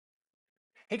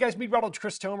Hey guys, Meteorologist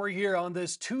Chris Tomer here on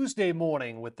this Tuesday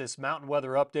morning with this mountain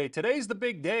weather update. Today's the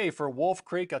big day for Wolf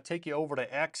Creek. I'll take you over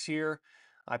to X here.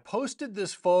 I posted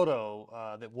this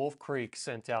photo that Wolf Creek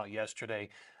sent out yesterday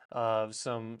of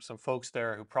some folks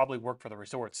there who probably work for the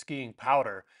resort skiing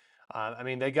powder. I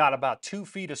mean, they got about 2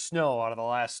 feet of snow out of the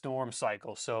last storm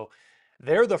cycle. So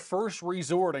they're the first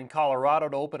resort in Colorado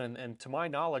to open, and to my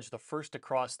knowledge, the first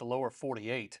across the lower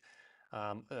 48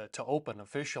 to open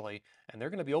officially, and they're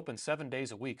going to be open 7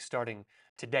 days a week starting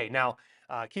today. Now,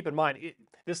 keep in mind,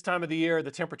 this time of the year,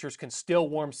 the temperatures can still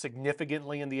warm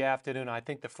significantly in the afternoon. I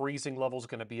think the freezing level is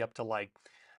going to be up to like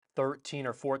 13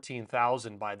 or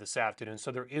 14,000 by this afternoon,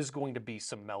 so there is going to be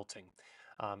some melting.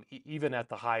 Even at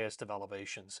the highest of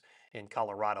elevations in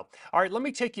Colorado. All right, let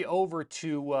me take you over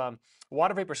to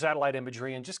water vapor satellite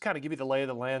imagery and just kind of give you the lay of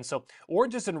the land. So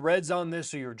oranges and reds on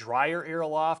this are your drier air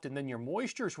aloft, and then your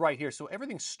moisture is right here. So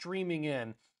everything's streaming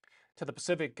in to the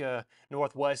Pacific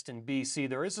Northwest and BC.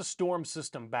 There is a storm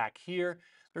system back here.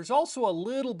 There's also a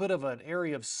little bit of an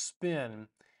area of spin,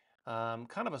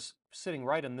 sitting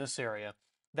right in this area.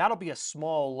 That'll be a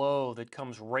small low that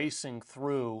comes racing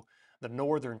through the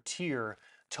northern tier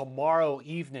tomorrow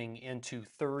evening into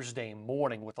Thursday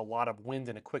morning with a lot of wind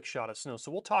and a quick shot of snow.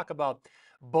 So we'll talk about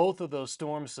both of those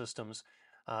storm systems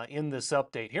in this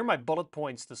update. Here are my bullet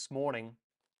points this morning.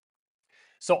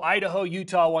 So Idaho,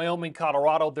 Utah, Wyoming,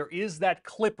 Colorado, there is that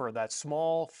clipper, that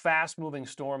small, fast-moving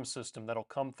storm system that'll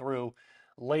come through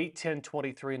late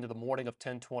 10:23 into the morning of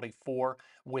 10:24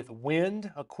 with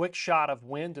wind, a quick shot of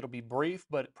wind. It'll be brief,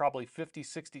 but probably 50,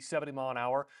 60, 70 mile an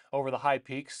hour over the high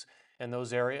peaks in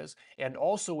those areas, and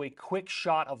also a quick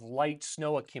shot of light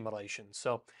snow accumulation.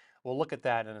 So we'll look at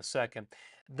that in a second.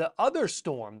 The other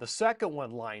storm, the second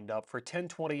one lined up for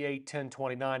 10:28,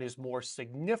 10:29 is more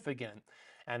significant,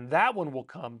 and that one will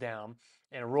come down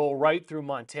and roll right through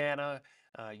Montana,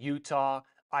 Utah,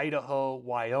 Idaho,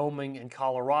 Wyoming, and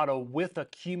Colorado with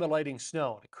accumulating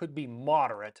snow. It could be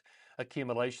moderate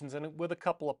accumulations and with a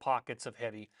couple of pockets of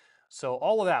heavy. So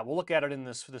all of that, we'll look at it in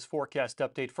this forecast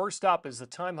update. First up is the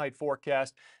time height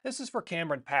forecast. This is for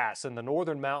Cameron Pass in the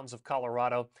northern mountains of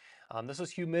Colorado. This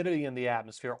is humidity in the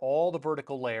atmosphere, all the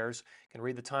vertical layers. You can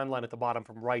read the timeline at the bottom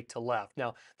from right to left.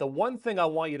 Now, the one thing I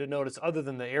want you to notice, other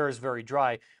than the air is very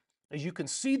dry, is you can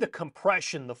see the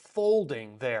compression, the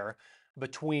folding there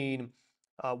between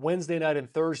Wednesday night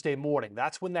and Thursday morning.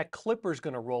 That's when that clipper is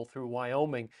going to roll through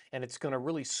Wyoming, and it's going to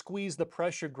really squeeze the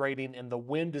pressure gradient, and the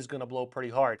wind is going to blow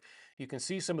pretty hard. You can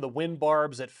see some of the wind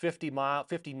barbs at 50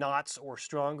 knots or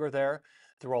stronger there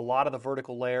through a lot of the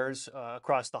vertical layers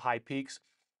across the high peaks,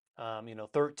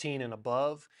 13 and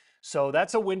above. So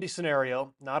that's a windy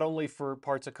scenario, not only for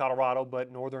parts of Colorado,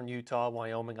 but northern Utah,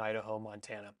 Wyoming, Idaho,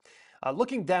 Montana.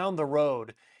 Looking down the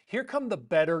road, here come the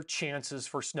better chances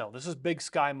for snow. This is Big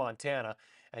Sky, Montana,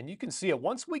 and you can see it.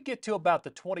 Once we get to about the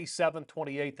 27th,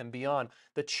 28th, and beyond,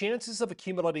 the chances of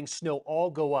accumulating snow all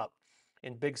go up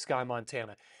in Big Sky,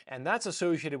 Montana. And that's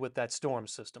associated with that storm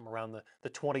system around the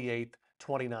 28th,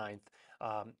 29th.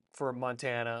 For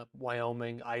Montana,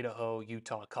 Wyoming, Idaho,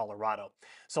 Utah, Colorado.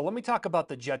 So let me talk about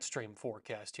the jet stream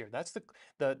forecast here. That's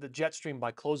the jet stream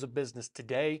by close of business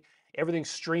today. Everything's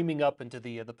streaming up into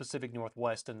the Pacific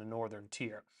Northwest and the northern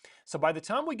tier. So by the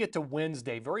time we get to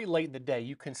Wednesday, very late in the day,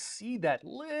 you can see that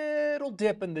little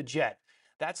dip in the jet.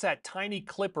 That's that tiny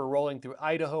clipper rolling through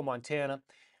Idaho, Montana,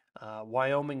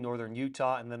 Wyoming, northern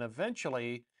Utah, and then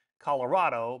eventually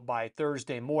Colorado by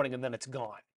Thursday morning, and then it's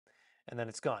gone. And then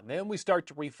it's gone. Then we start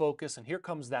to refocus, and here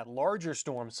comes that larger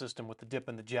storm system with the dip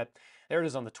in the jet. There it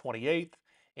is on the 28th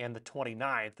and the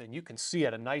 29th, and you can see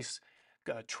it, a nice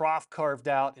trough carved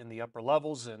out in the upper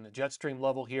levels and the jet stream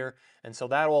level here. And so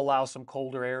that will allow some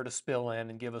colder air to spill in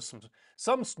and give us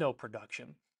some snow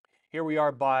production. Here we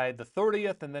are by the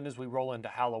 30th, and then as we roll into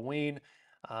Halloween,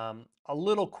 a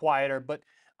little quieter, but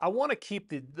I want to keep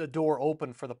the door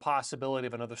open for the possibility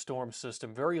of another storm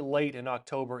system very late in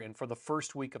October and for the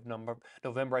first week of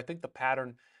November. I think the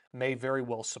pattern may very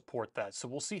well support that. So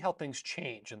we'll see how things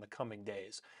change in the coming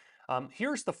days.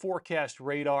 Here's the forecast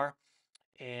radar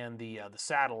and the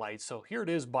satellite. So here it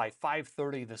is by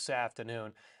 5:30 this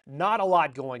afternoon. Not a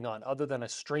lot going on other than a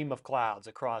stream of clouds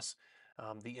across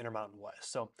the Intermountain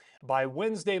West. So by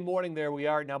Wednesday morning, there we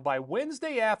are. Now by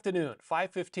Wednesday afternoon,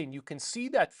 5:15, you can see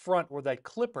that front or that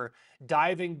clipper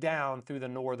diving down through the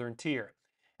northern tier.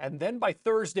 And then by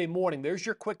Thursday morning, there's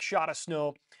your quick shot of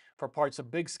snow for parts of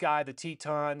Big Sky, the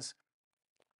Tetons,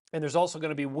 and there's also going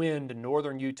to be wind in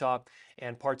northern Utah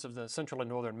and parts of the central and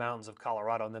northern mountains of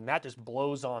Colorado. And then that just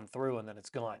blows on through and then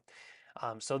it's gone.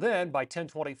 So then by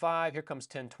 10:25, here comes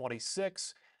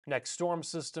 10:26. Next storm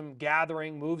system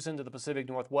gathering moves into the Pacific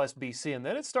Northwest, BC, and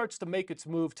then it starts to make its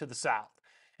move to the south.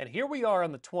 And here we are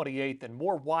on the 28th, and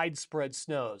more widespread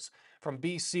snows from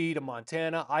BC to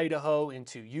Montana, Idaho,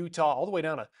 into Utah, all the way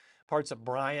down to parts of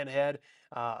Bryan Head.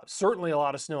 Certainly a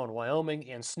lot of snow in Wyoming,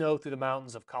 and snow through the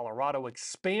mountains of Colorado,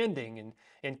 expanding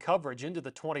in coverage into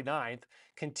the 29th,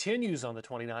 continues on the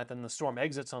 29th, and the storm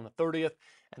exits on the 30th,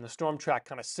 and the storm track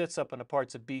kind of sits up in the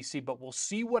parts of BC. But we'll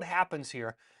see what happens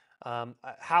here.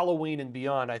 Halloween and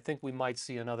beyond, I think we might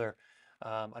see another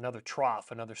trough,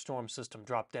 another storm system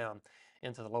drop down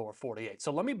into the lower 48.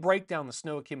 So let me break down the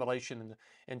snow accumulation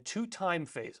in two time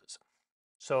phases.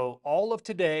 So all of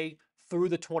today through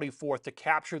the 24th to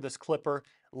capture this clipper,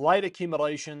 light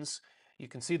accumulations. You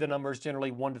can see the numbers generally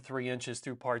 1 to 3 inches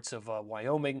through parts of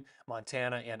Wyoming,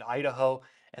 Montana, and Idaho,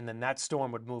 and then that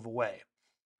storm would move away.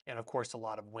 And of course, a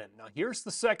lot of wind. Now here's the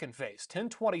second phase,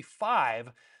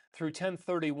 1025 through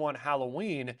 1031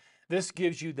 Halloween. This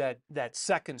gives you that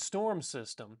second storm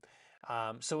system.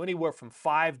 So anywhere from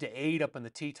 5 to 8 up in the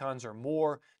Tetons or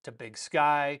more, to Big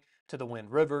Sky, to the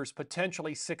Wind Rivers,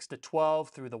 potentially 6 to 12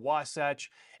 through the Wasatch,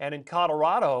 and in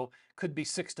Colorado could be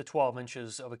 6 to 12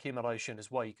 inches of accumulation as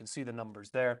well. You can see the numbers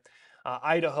there.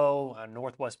 Idaho,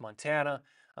 northwest Montana,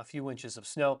 a few inches of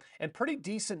snow, and pretty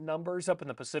decent numbers up in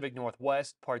the Pacific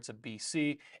Northwest, parts of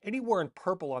BC. Anywhere in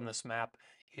purple on this map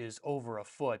is over a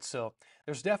foot. So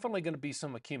there's definitely going to be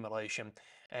some accumulation.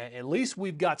 At least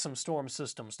we've got some storm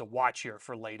systems to watch here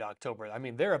for late October. I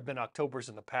mean, there have been Octobers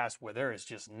in the past where there is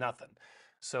just nothing.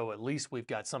 So at least we've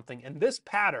got something. And this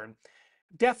pattern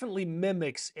definitely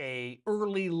mimics a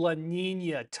early La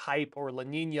Nina type or La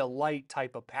Nina light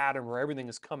type of pattern where everything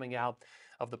is coming out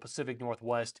of the Pacific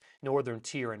Northwest, northern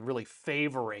tier, and really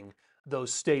favoring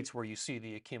those states where you see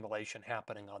the accumulation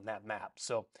happening on that map.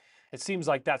 So it seems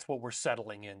like that's what we're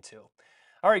settling into.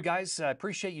 All right, guys, I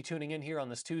appreciate you tuning in here on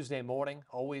this Tuesday morning.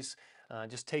 Always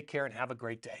just take care and have a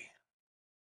great day.